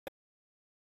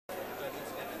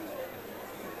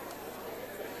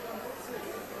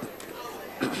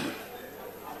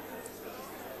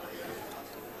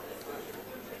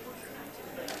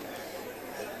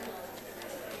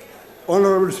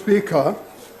Honorable Speaker,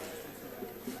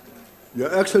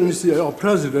 Your Excellency, our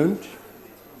President,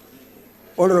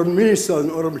 Honorable Ministers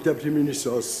and Honorable Deputy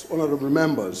Ministers, Honorable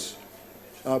Members,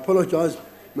 I apologize,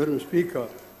 Madam Speaker.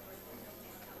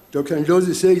 Dr.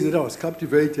 Njosi says that I was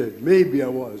captivated. Maybe I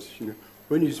was,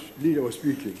 when his leader was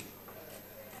speaking.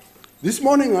 This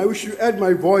morning, I wish to add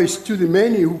my voice to the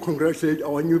many who congratulate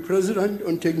our new president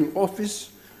on taking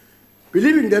office,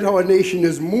 believing that our nation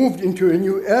has moved into a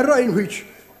new era in which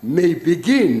may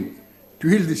begin to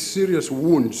heal the serious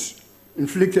wounds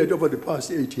inflicted over the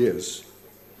past 8 years.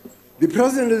 The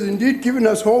president has indeed given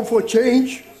us hope for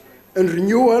change and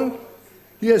renewal.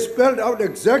 He has spelled out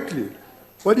exactly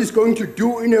what he's going to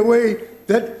do in a way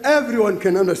that everyone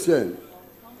can understand.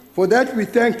 For that, we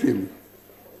thank him.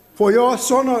 For your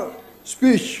SONA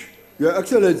speech, Your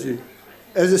Excellency,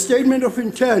 as a statement of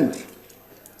intent,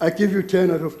 I give you 10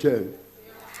 out of 10.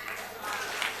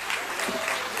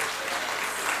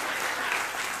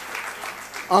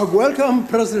 I welcome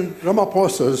President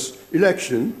Ramaphosa's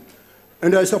election,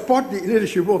 and I support the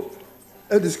leadership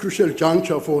at this crucial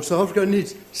juncture, for South Africa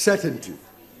needs certainty.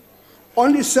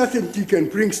 Only certainty can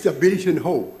bring stability and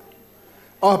hope.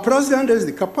 Our president has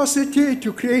the capacity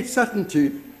to create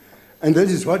certainty, and that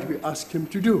is what we ask him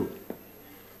to do.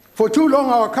 For too long,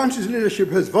 our country's leadership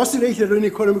has vacillated on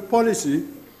economic policy,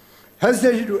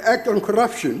 hesitated to act on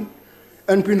corruption,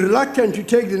 and been reluctant to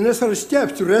take the necessary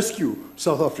steps to rescue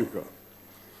South Africa.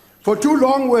 For too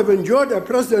long, we have endured a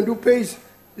president who pays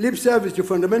lip service to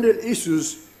fundamental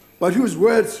issues, but whose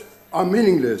words are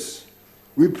meaningless.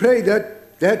 We pray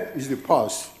that that is the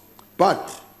past.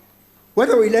 But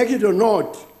whether we like it or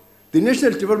not, the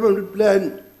National Development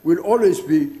Plan will always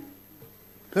be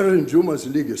President Zuma's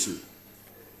legacy.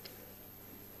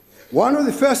 One of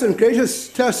the first and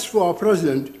greatest tests for our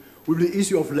president will be the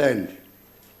issue of land.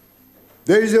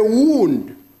 There is a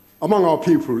wound among our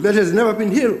people that has never been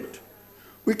healed.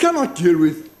 We cannot deal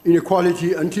with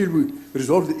inequality until we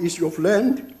resolve the issue of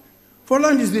land, for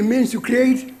land is the means to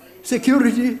create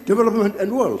security, development,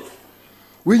 and wealth.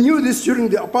 We knew this during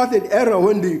the apartheid era,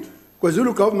 when the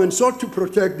KwaZulu government sought to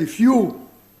protect the few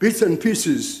bits and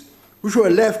pieces which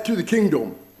were left to the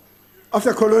kingdom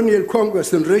after colonial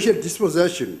conquest and racial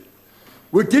dispossession.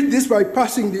 We did this by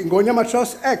passing the Ngonyama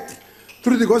Trust Act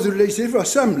through the KwaZulu Legislative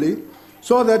Assembly,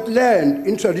 so that land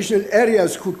in traditional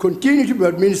areas could continue to be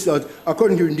administered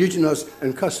according to indigenous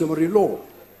and customary law.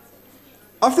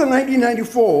 After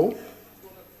 1994,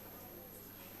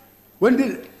 when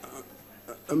the...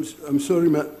 I'm sorry,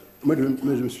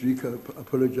 Madam Speaker, I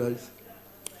apologize.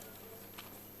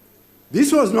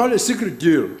 This was not a secret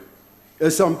deal,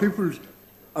 as some people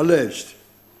alleged.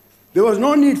 There was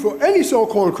no need for any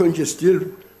so-called conscious deal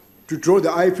to draw the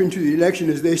IFP into the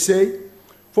election, as they say,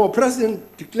 for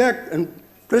President de Klerk and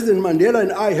President Mandela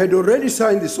and I had already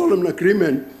signed the solemn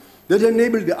agreement that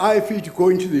enabled the IFP to go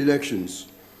into the elections.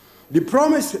 The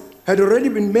promise had already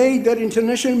been made that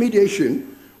international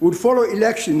mediation would follow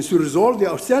elections to resolve the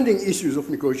outstanding issues of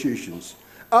negotiations.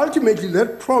 Ultimately,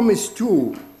 that promise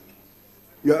too,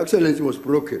 Your Excellency, was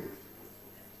broken.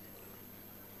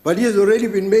 But it has already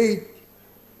been made.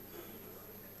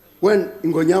 When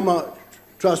Ngonyama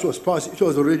Trust was passed, it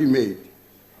was already made.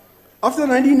 After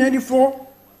 1994,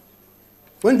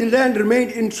 when the land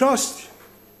remained in trust,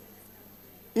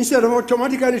 instead of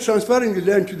automatically transferring the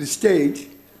land to the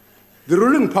state, the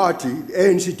ruling party, the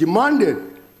ANC,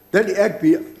 demanded that the act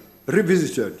be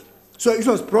revisited. So it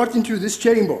was brought into this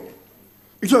chamber.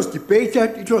 It was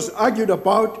debated, it was argued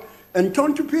about, and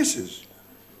torn to pieces.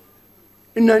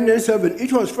 In 1997,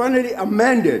 it was finally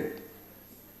amended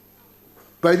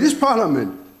by this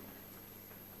parliament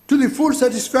to the full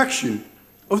satisfaction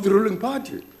of the ruling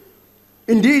party.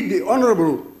 Indeed, the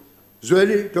Honorable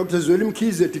Dr. Zweli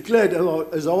Mkhize declared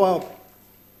as our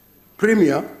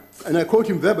premier, and I quote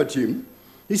him verbatim,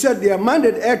 he said, "The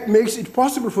amended act makes it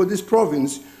possible for this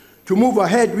province to move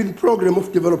ahead with the program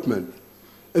of development,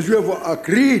 as we have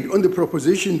agreed on the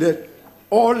proposition that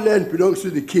all land belongs to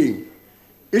the king.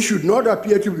 It should not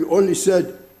appear to be only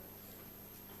said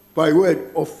by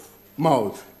word of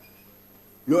mouth."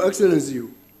 Your Excellency,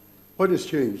 what has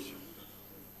changed?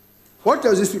 What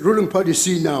does this ruling party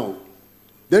see now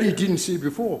that it didn't see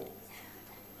before?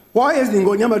 Why has the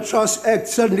Ngonyama Trust Act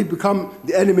suddenly become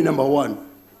the enemy number one?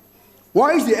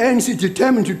 Why is the ANC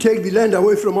determined to take the land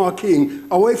away from our king,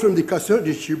 away from the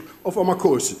custodianship of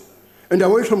Amakosi, and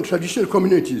away from traditional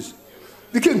communities?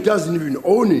 The king doesn't even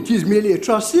own it, he's merely a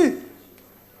trustee.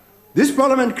 This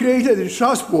parliament created the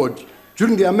trust board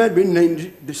during the amendment in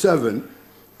 1997,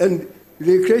 and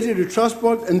they created the trust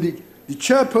board, and the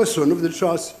chairperson of the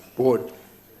trust board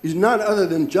is none other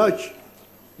than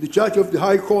the judge of the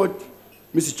High Court,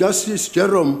 Mr. Justice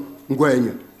Jerome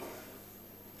Ngwenya.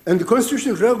 And the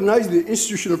Constitution recognized the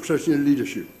institution of traditional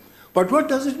leadership. But what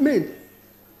does it mean?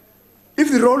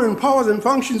 If the role and powers and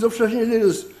functions of traditional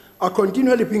leaders are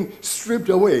continually being stripped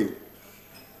away.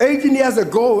 18 years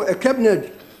ago, a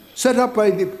cabinet set up by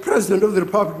the President of the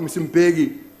Republic, Mr.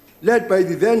 Mbeki, led by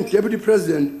the then Deputy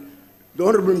President, the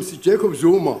Honorable Mr. Jacob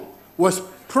Zuma, was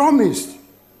promised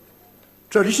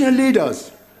traditional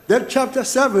leaders that Chapter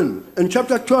 7 and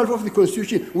Chapter 12 of the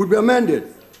Constitution would be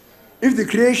amended if the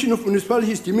creation of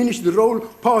municipalities diminished the role,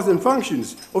 powers, and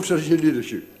functions of traditional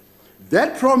leadership.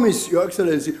 That promise, Your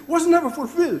Excellency, was never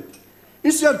fulfilled.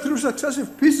 Instead, through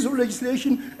successive pieces of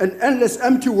legislation and endless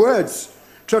empty words,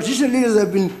 traditional leaders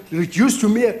have been reduced to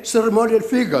mere ceremonial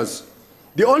figures.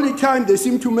 The only time they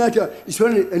seem to matter is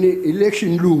when an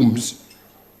election looms.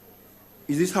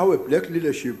 Is this how a black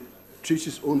leadership treats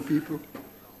its own people?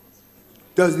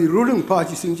 Does the ruling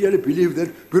party sincerely believe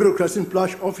that bureaucrats in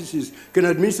plush offices can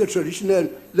administer traditional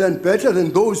land better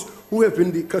than those who have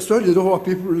been the custodians of our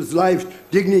people's lives,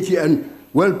 dignity, and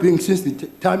well-being since the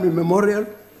time immemorial?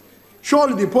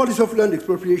 Surely the policy of land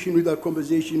expropriation without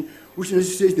compensation, which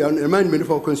necessitates the amendment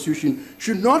of our Constitution,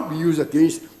 should not be used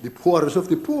against the poorest of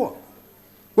the poor.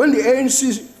 When the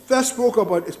ANC first spoke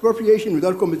about expropriation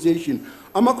without compensation,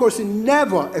 Amakosi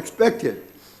never expected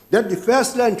that the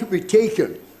first land to be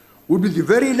taken would be the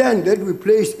very land that we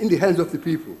placed in the hands of the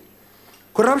people.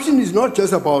 Corruption is not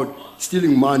just about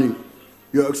stealing money,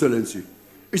 Your Excellency.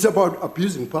 It's about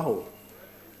abusing power.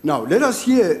 Now, let us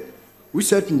hear with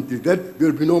certainty that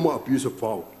there will be no more abuse of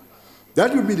power.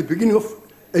 That will be the beginning of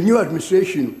a new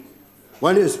administration.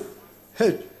 One is,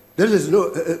 hey, there is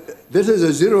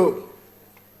a zero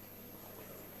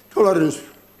tolerance.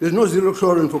 There's no zero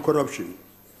tolerance for corruption.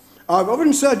 I've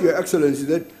often said, Your Excellency,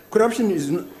 that corruption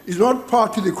is not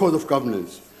part of the code of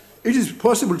governance. It is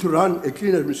possible to run a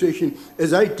clean administration,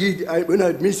 as I did when I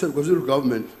administered the KwaZulu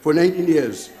government for 19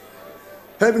 years.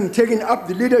 Having taken up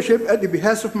the leadership at the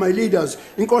behest of my leaders,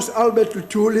 Inkosi Albert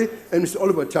Luthuli and Mr.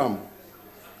 Oliver Tambo.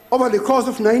 Over the course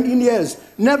of 19 years,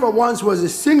 never once was a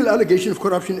single allegation of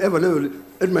corruption ever leveled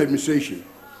at my administration.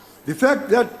 The fact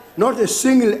that not a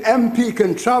single MP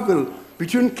can travel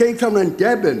between Cape Town and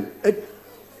Durban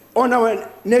on our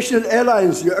national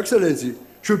airlines, Your Excellency,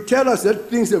 should tell us that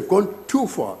things have gone too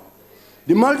far.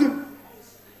 The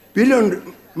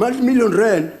multi-million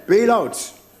rand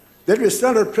bailouts that were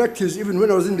standard practice even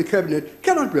when I was in the cabinet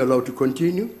cannot be allowed to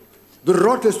continue. The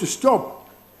rot has to stop,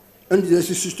 and it has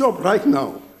to stop right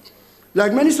now.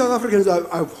 Like many South Africans,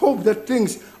 I've hoped that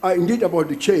things are indeed about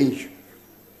to change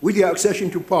with the accession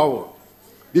to power.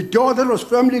 The door that was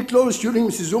firmly closed during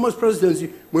Mrs. Zuma's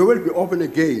presidency may well be open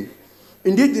again.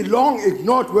 Indeed, the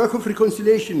long-ignored work of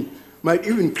reconciliation might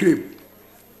even creep.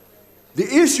 The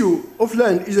issue of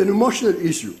land is an emotional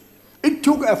issue. It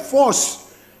took a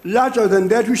force larger than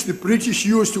that which the British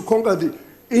used to conquer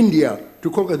India, to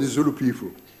conquer the Zulu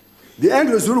people. The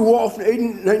Anglo-Zulu War of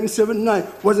 1979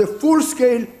 was a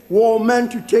full-scale war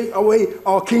meant to take away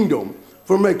our kingdom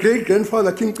from my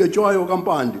great-grandfather, King Cetshwayo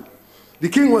Kampande. The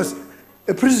king was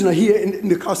a prisoner here in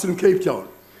the castle in Cape Town.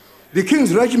 The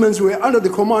king's regiments were under the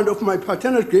command of my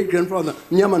paternal great-grandfather,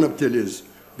 Nyamana Buthelezi,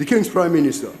 the king's prime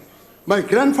minister. My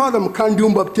grandfather,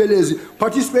 Mkandumba Buthelezi,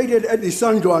 participated at the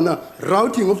Sandwana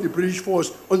routing of the British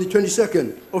force on the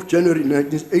 22nd of January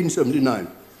 1879.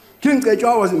 King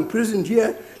Cetshwayo was imprisoned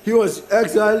here. He was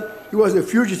exiled. He was a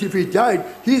fugitive. He died.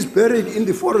 He is buried in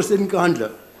the forest in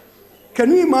Kandla.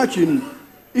 Can you imagine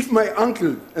if my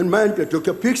uncle and my uncle,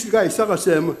 Dr. Pixikai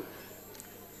Sakasema,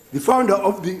 the founder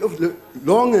of the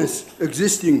longest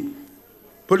existing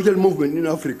political movement in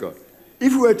Africa,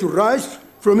 if he were to rise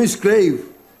from his grave,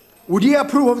 would he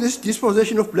approve of this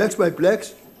dispossession of blacks by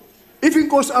blacks? If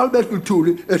Inkosi Albert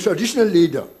Luthuli, a traditional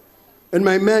leader, and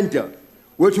my mentor,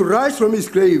 were to rise from his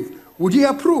grave, would he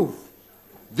approve?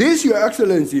 This, Your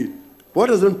Excellency, what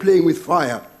isn't playing with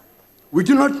fire? We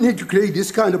do not need to create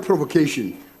this kind of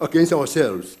provocation against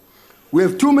ourselves. We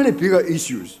have too many bigger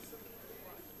issues.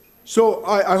 So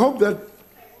I hope that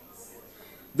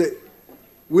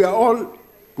we are all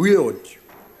buoyed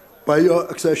by your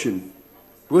accession,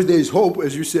 because there is hope,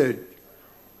 as you said,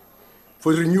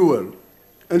 for renewal.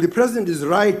 And the President is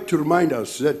right to remind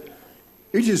us that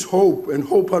it is hope and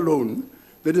hope alone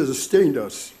that has sustained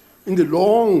us in the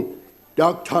long,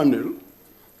 dark tunnel.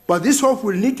 But this hope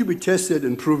will need to be tested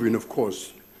and proven, of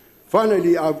course.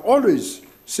 Finally, I've always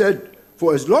said,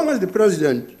 for as long as the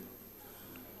President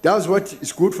does what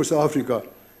is good for South Africa,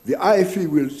 the IFP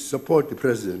will support the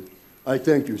President. I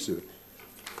thank you, sir.